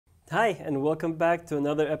Hi, and welcome back to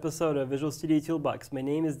another episode of Visual Studio Toolbox. My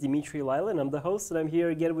name is Dmitry and I'm the host, and I'm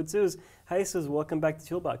here again with Suz. Hi, Suz. Welcome back to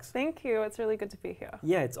Toolbox. Thank you. It's really good to be here.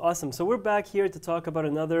 Yeah, it's awesome. So we're back here to talk about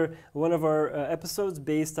another one of our episodes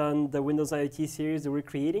based on the Windows IoT series that we're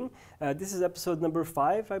creating. This is episode number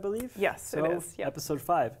 5, I believe. Yes, so it is. Yep. Episode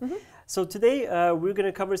 5. So today we're going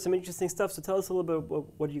to cover some interesting stuff. So tell us a little bit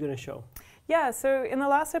what are you going to show? Yeah, so in the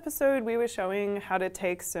last episode, we were showing how to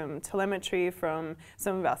take some telemetry from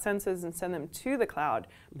some of our sensors and send them to the cloud.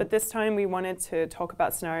 But this time we wanted to talk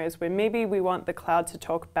about scenarios where maybe we want the cloud to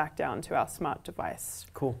talk back down to our smart device.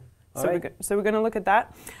 Cool. So we're going to look at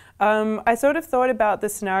that. I sort of thought about the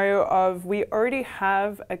scenario of we already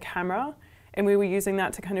have a camera and we were using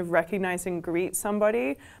that to kind of recognize and greet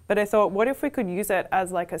somebody. But I thought, what if we could use it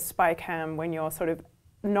as like a spy cam when you're sort of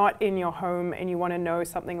not in your home and you want to know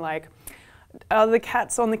something like, are the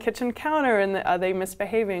cats on the kitchen counter and are they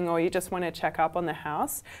misbehaving, or you just want to check up on the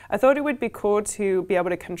house? I thought it would be cool to be able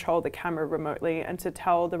to control the camera remotely and to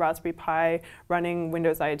tell the Raspberry Pi running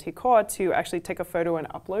Windows IoT Core to actually take a photo and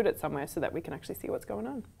upload it somewhere so that we can actually see what's going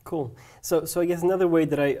on. Cool. So I guess another way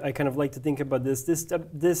that I kind of like to think about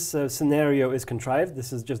this scenario is contrived.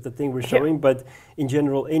 This is just the thing we're showing, but in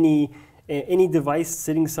general, any device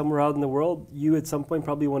sitting somewhere out in the world, you at some point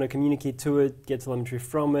probably want to communicate to it, get telemetry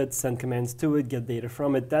from it, send commands to it, get data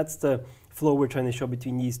from it. That's the flow we're trying to show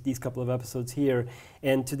between these couple of episodes here.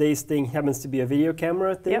 And today's thing happens to be a video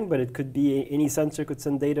camera thing, but it could be any sensor could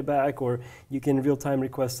send data back, or you can real-time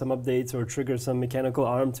request some updates or trigger some mechanical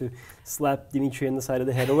arm to slap Dmitry on the side of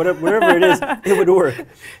the head, or wherever it is, it would work.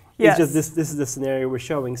 Yes. It's just this is the scenario we're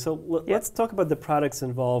showing. So let's talk about the products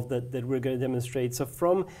involved that we're going to demonstrate. So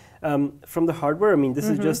from the hardware, I mean, this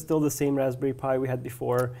is just still the same Raspberry Pi we had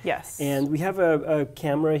before. Yes. And we have a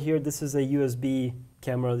camera here. This is a USB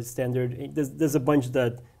camera, the standard. There's a bunch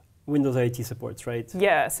that Windows IoT supports, right?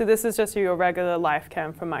 Yeah, so this is just your regular live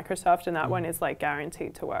cam from Microsoft, and that one is like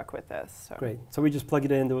guaranteed to work with this. So. Great. So we just plug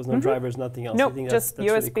it in. There was no drivers, nothing else. Nope, I think just that's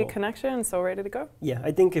USB really cool. connection, so ready to go. Yeah,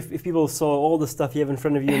 I think if people saw all the stuff you have in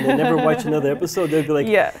front of you and they never watch another episode, they'd be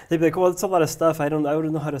like, well, it's a lot of stuff. I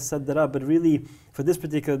wouldn't know how to set that up. But really, for this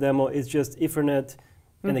particular demo, it's just Ethernet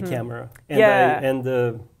and a camera and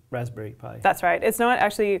the Raspberry Pi. That's right. It's not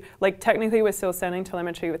actually, like technically we're still sending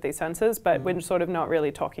telemetry with these sensors, but we're sort of not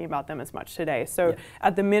really talking about them as much today. So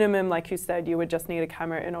at the minimum, like you said, you would just need a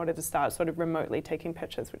camera in order to start sort of remotely taking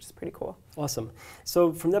pictures, which is pretty cool. Awesome.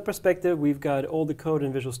 So from that perspective, we've got all the code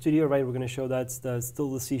in Visual Studio, right? We're going to show that's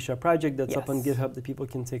still the C# project that's up on GitHub that people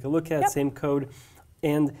can take a look at, same code.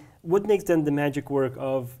 And what makes then the magic work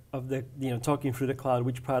of the talking through the cloud?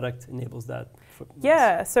 Which product enables that?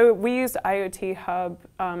 Yeah, so we used IoT Hub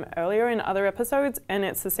earlier in other episodes, and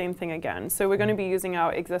it's the same thing again. So we're going to be using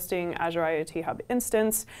our existing Azure IoT Hub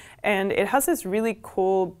instance, and it has this really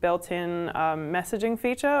cool built-in messaging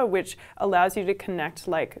feature, which allows you to connect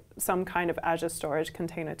like some kind of Azure storage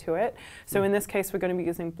container to it. So in this case, we're going to be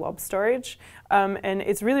using Blob storage, and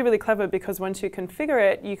it's really, really clever because once you configure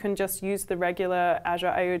it, you can just use the regular Azure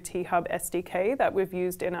IoT Hub SDK that we've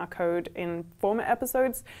used in our code in former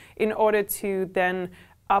episodes in order to then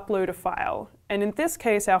upload a file. And in this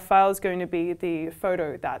case, our file is going to be the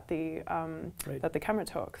photo that the camera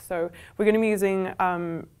took. So we're going to be using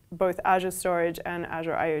both Azure Storage and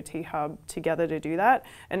Azure IoT Hub together to do that.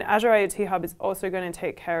 And Azure IoT Hub is also going to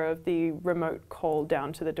take care of the remote call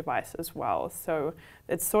down to the device as well. So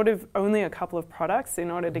it's sort of only a couple of products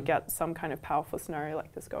in order to get some kind of powerful scenario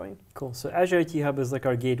like this going. Cool. So Azure IoT Hub is like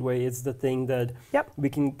our gateway. It's the thing that we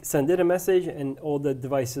can send it a message, and all the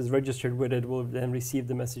devices registered with it will then receive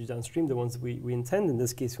the message downstream, the ones we intend. In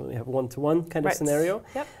this case, we only have one-to-one kind of scenario.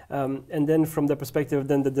 And then from the perspective of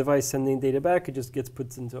then the device sending data back, it just gets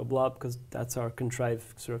put into a blob because that's our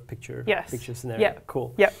contrived sort of picture scenario. Yeah.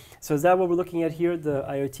 Cool. So is that what we're looking at here, the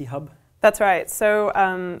IoT Hub? That's right.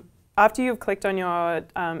 So after you've clicked on your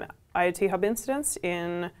IoT Hub instance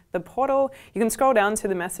in the portal, you can scroll down to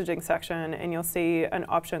the messaging section and you'll see an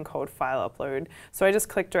option called File Upload. So I just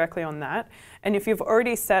click directly on that. And if you've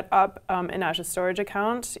already set up an Azure Storage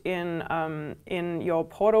account in your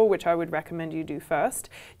portal, which I would recommend you do first,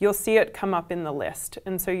 you'll see it come up in the list.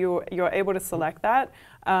 And so you're able to select that.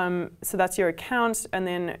 So that's your account. And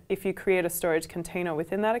then if you create a storage container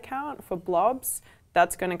within that account for blobs,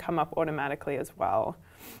 that's going to come up automatically as well.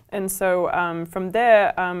 And so from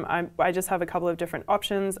there, I just have a couple of different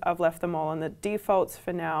options. I've left them all on the defaults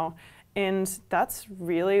for now. And that's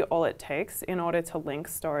really all it takes in order to link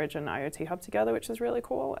storage and IoT Hub together, which is really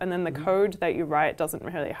cool. And then the code that you write doesn't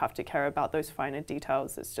really have to care about those finer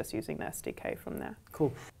details. It's just using the SDK from there.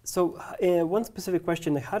 Cool. So one specific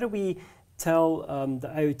question, how do we tell the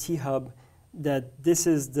IoT Hub that this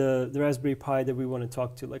is the Raspberry Pi that we want to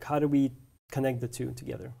talk to? Like, how do we connect the two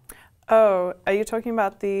together? Oh, are you talking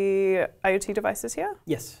about the IoT devices here?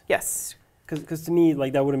 Yes. Yes. Because to me,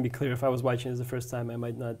 like, that wouldn't be clear if I was watching this the first time. I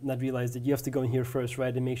might not realize that you have to go in here first,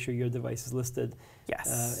 right, and make sure your device is listed.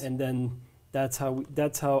 Yes. And then that's how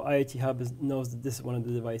IoT Hub knows that this is one of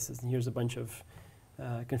the devices. And here's a bunch of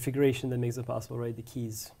configuration that makes it possible, right? The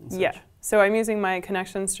keys and such. Yeah. So I'm using my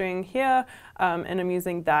connection string here, and I'm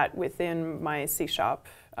using that within my C#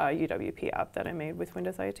 UWP app that I made with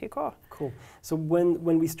Windows IoT Core. Cool. So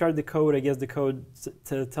when we start the code, I guess the code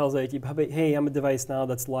tells IoT Hub, hey, I'm a device now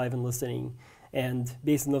that's live and listening. And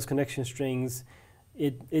based on those connection strings,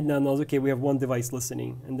 it now knows, okay, we have one device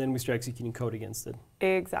listening, and then we start executing code against it.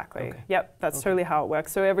 Exactly. Okay. Yep, that's totally how it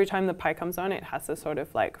works. So every time the Pi comes on, it has to sort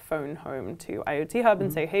of like phone home to IoT Hub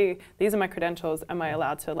and say, hey, these are my credentials. Am I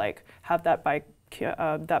allowed to like have that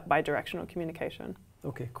bidirectional communication?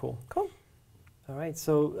 Okay, cool. Cool. All right,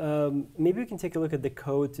 so maybe we can take a look at the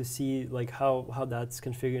code to see like how that's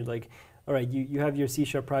configured. Like, all right, you have your C#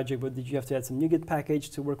 project, but did you have to add some NuGet package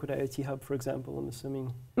to work with IoT Hub, for example, I'm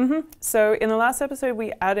assuming? So in the last episode,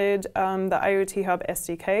 we added the IoT Hub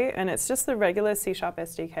SDK, and it's just the regular C#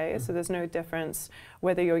 SDK, so there's no difference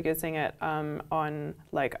whether you're using it on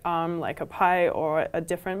like ARM, like a Pi, or a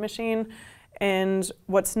different machine. And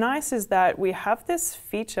what's nice is that we have this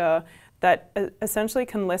feature that essentially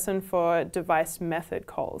can listen for device method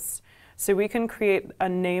calls. So we can create a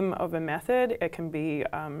name of a method. It can be,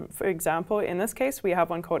 for example, in this case, we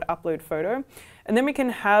have one called upload photo. And then we can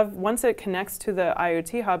have, once it connects to the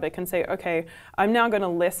IoT Hub, it can say, okay, I'm now going to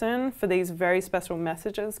listen for these very special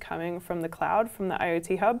messages coming from the cloud, from the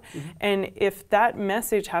IoT Hub. And if that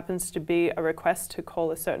message happens to be a request to call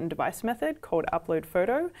a certain device method called upload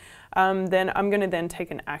photo, then I'm going to then take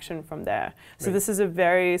an action from there. So this is a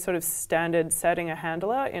very sort of standard setting a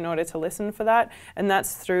handler in order to listen for that. And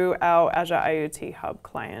that's through our Azure IoT Hub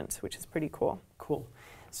client, which is pretty cool. Cool.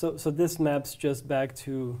 So this maps just back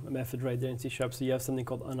to a method right there in C#. So you have something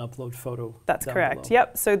called unupload photo. That's correct. Below.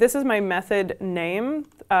 Yep. So this is my method name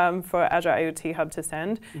for Azure IoT Hub to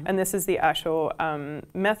send. And this is the actual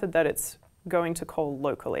method that it's going to call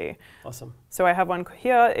locally. Awesome. So I have one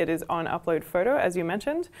here. It is on upload photo, as you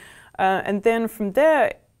mentioned. And then from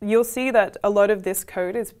there, you'll see that a lot of this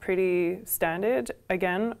code is pretty standard.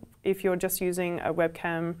 Again, if you're just using a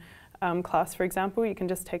webcam class, for example, you can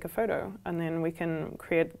just take a photo, and then we can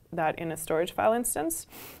create that in a storage file instance.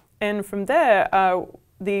 And from there,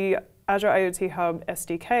 the Azure IoT Hub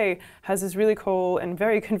SDK has this really cool and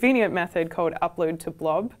very convenient method called upload to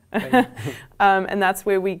Blob. And that's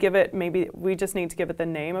where we give it, maybe we just need to give it the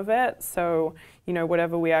name of it. So, you know,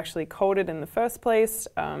 whatever we actually called it in the first place,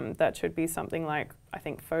 that should be something like, I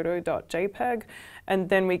think, photo.jpg. And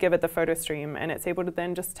then we give it the photo stream, and it's able to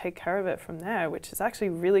then just take care of it from there, which is actually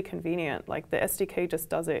really convenient. Like, the SDK just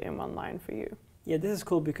does it in one line for you. Yeah, this is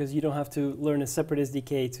cool because you don't have to learn a separate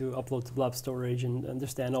SDK to upload to Blob storage and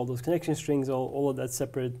understand all those connection strings, all of that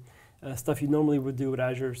separate stuff you normally would do with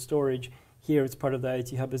Azure storage. Here, it's part of the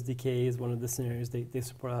IoT Hub SDK, is one of the scenarios they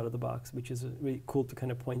support out of the box, which is really cool to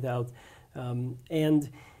kind of point out. And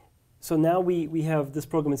so now we have this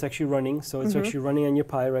program. It's actually running. So it's actually running on your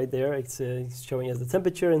Pi right there. It's showing us the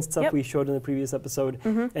temperature and stuff we showed in the previous episode.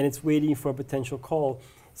 And it's waiting for a potential call.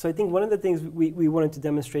 So I think one of the things we wanted to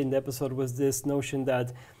demonstrate in the episode was this notion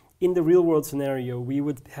that in the real world scenario, we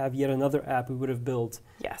would have yet another app we would have built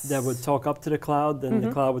that would talk up to the cloud, then the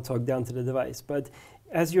cloud would talk down to the device. But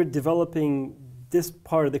as you're developing this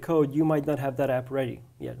part of the code, you might not have that app ready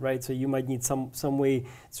yet, right? So you might need some way to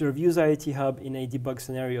sort of use IoT Hub in a debug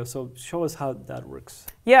scenario. So show us how that works.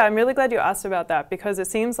 Yeah, I'm really glad you asked about that, because it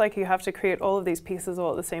seems like you have to create all of these pieces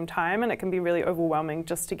all at the same time, and it can be really overwhelming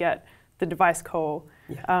just to get the device call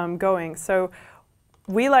going. So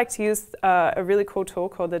we like to use a really cool tool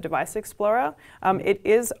called the Device Explorer. It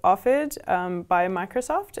is offered by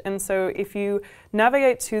Microsoft, and so if you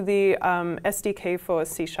navigate to the SDK for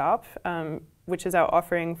C#, which is our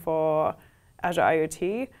offering for Azure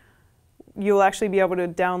IoT, you'll actually be able to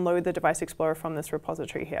download the Device Explorer from this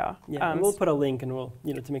repository here. Yeah, and we'll put a link, and we'll,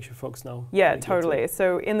 to make sure folks know. Yeah, totally.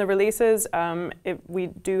 So in the releases, we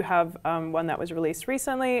do have one that was released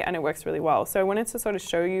recently, and it works really well. So I wanted to sort of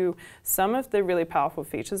show you some of the really powerful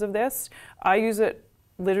features of this. I use it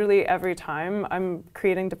literally every time I'm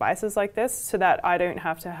creating devices like this, so that I don't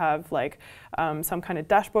have to have like some kind of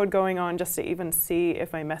dashboard going on just to even see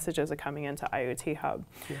if my messages are coming into IoT Hub.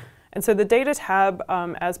 Yeah. And so the Data tab,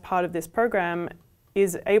 as part of this program,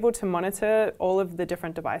 is able to monitor all of the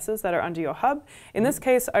different devices that are under your hub. In this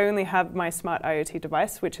case, I only have my smart IoT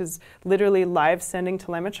device, which is literally live sending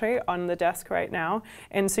telemetry on the desk right now.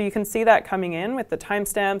 And so you can see that coming in with the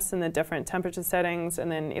timestamps and the different temperature settings. And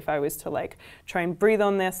then if I was to like try and breathe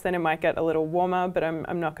on this, then it might get a little warmer, but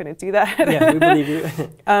I'm not going to do that. Yeah, we believe you.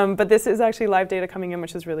 But this is actually live data coming in,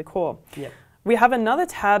 which is really cool. Yeah. We have another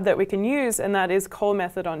tab that we can use, and that is call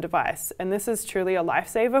method on device. And this is truly a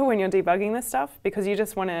lifesaver when you're debugging this stuff, because you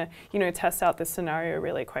just want to, test out this scenario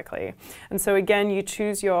really quickly. And so again, you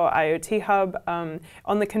choose your IoT hub.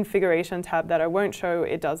 On the configuration tab that I won't show,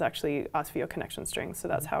 it does actually ask for your connection string. So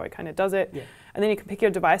that's how it kind of does it. Yeah. And then you can pick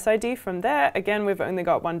your device ID from there. Again, we've only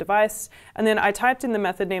got one device. And then I typed in the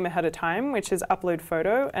method name ahead of time, which is upload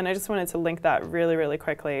photo. And I just wanted to link that really, really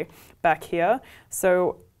quickly back here.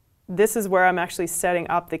 So this is where I'm actually setting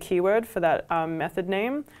up the keyword for that method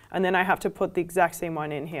name, and then I have to put the exact same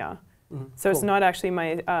one in here. So cool. It's not actually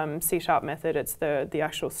my C# method, it's the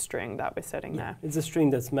actual string that we're setting there. It's a string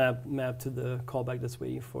that's mapped to the callback that's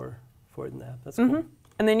waiting for it in the app. That's cool.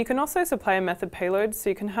 And then you can also supply a method payload, so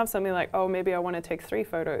you can have something like, oh, maybe I want to take 3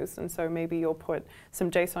 photos, and so maybe you'll put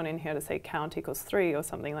some JSON in here to say count equals 3 or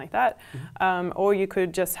something like that. Or you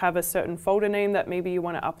could just have a certain folder name that maybe you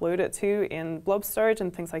want to upload it to in Blob storage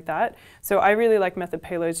and things like that. So I really like method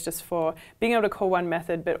payloads just for being able to call one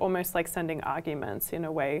method, but almost like sending arguments in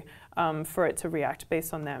a way for it to react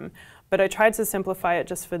based on them. But I tried to simplify it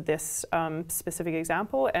just for this specific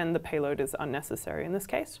example, and the payload is unnecessary in this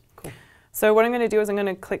case. Cool. So what I'm going to do is I'm going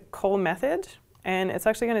to click call method, and it's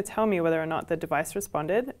actually going to tell me whether or not the device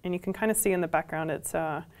responded. And you can kind of see in the background it's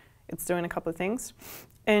doing a couple of things.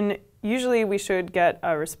 And usually we should get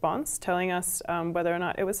a response telling us whether or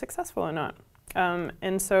not it was successful or not.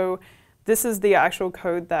 And so this is the actual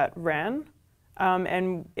code that ran.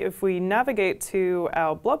 And if we navigate to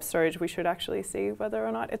our Blob storage, we should actually see whether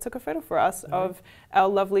or not it took a photo for us of our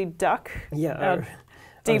lovely duck. Yeah.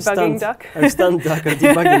 Debugging duck. Our stunned duck, or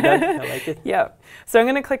debugging duck. I like it. Yeah. So I'm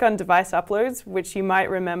going to click on device uploads, which you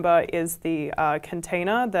might remember is the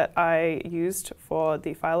container that I used for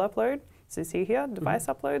the file upload. So you see here, device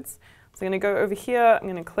uploads. So I'm going to go over here. I'm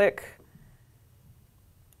going to click.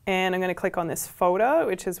 And I'm going to click on this folder,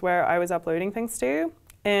 which is where I was uploading things to.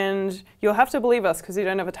 And you'll have to believe us because you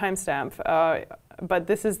don't have a timestamp. But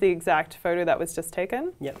this is the exact photo that was just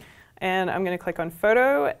taken. Yep. And I'm going to click on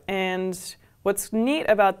photo. And what's neat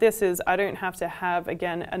about this is I don't have to have,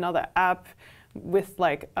 again, another app with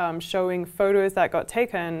like showing photos that got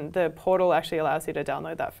taken. The portal actually allows you to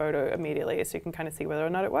download that photo immediately, so you can kind of see whether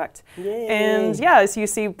or not it worked. Yay. And yeah, so you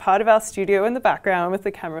see part of our studio in the background with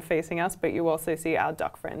the camera facing us, but you also see our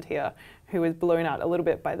duck friend here, who is blown out a little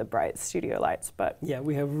bit by the bright studio lights. But yeah,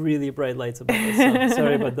 we have really bright lights above us, so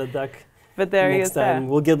sorry about the duck. But there he is. Next time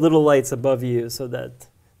we'll get little lights above you so that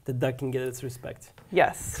the duck can get its respect.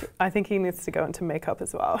 Yes, I think he needs to go into makeup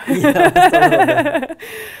as well. Yeah,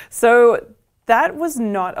 so that was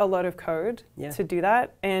not a lot of code to do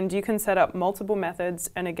that. And you can set up multiple methods.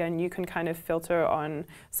 And again, you can kind of filter on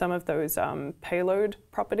some of those payload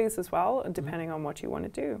properties as well, depending on what you want to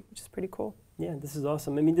do, which is pretty cool. Yeah, this is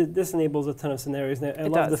awesome. I mean, this enables a ton of scenarios. And I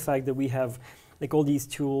love the fact that we have like all these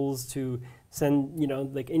tools to send,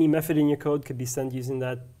 like any method in your code could be sent using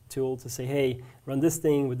that tool to say, hey, run this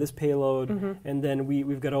thing with this payload. And then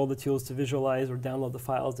we've got all the tools to visualize or download the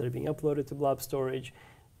files that are being uploaded to Blob storage.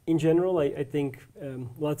 In general, I think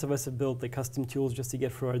lots of us have built the custom tools just to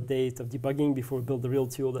get through our days of debugging before we build the real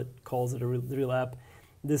tool that calls it the real app.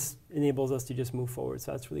 This enables us to just move forward,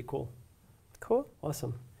 so that's really cool. Cool.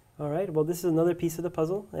 Awesome. All right, well, this is another piece of the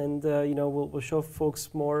puzzle, and we'll show folks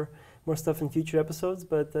more stuff in future episodes,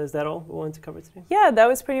 but is that all we wanted to cover today? Yeah, that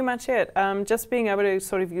was pretty much it. Just being able to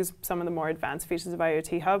sort of use some of the more advanced features of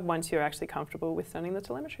IoT Hub once you're actually comfortable with sending the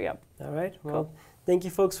telemetry up. All right, well, thank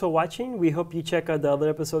you folks for watching. We hope you check out the other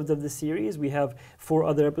episodes of this series. We have 4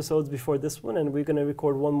 other episodes before this one, and we're going to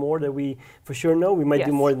record one more that we for sure know. We might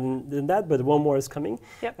do more than that, but one more is coming.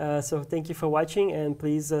 Yep. So thank you for watching, and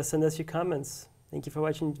please send us your comments. Thank you for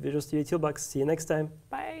watching Visual Studio Toolbox. See you next time.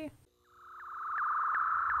 Bye.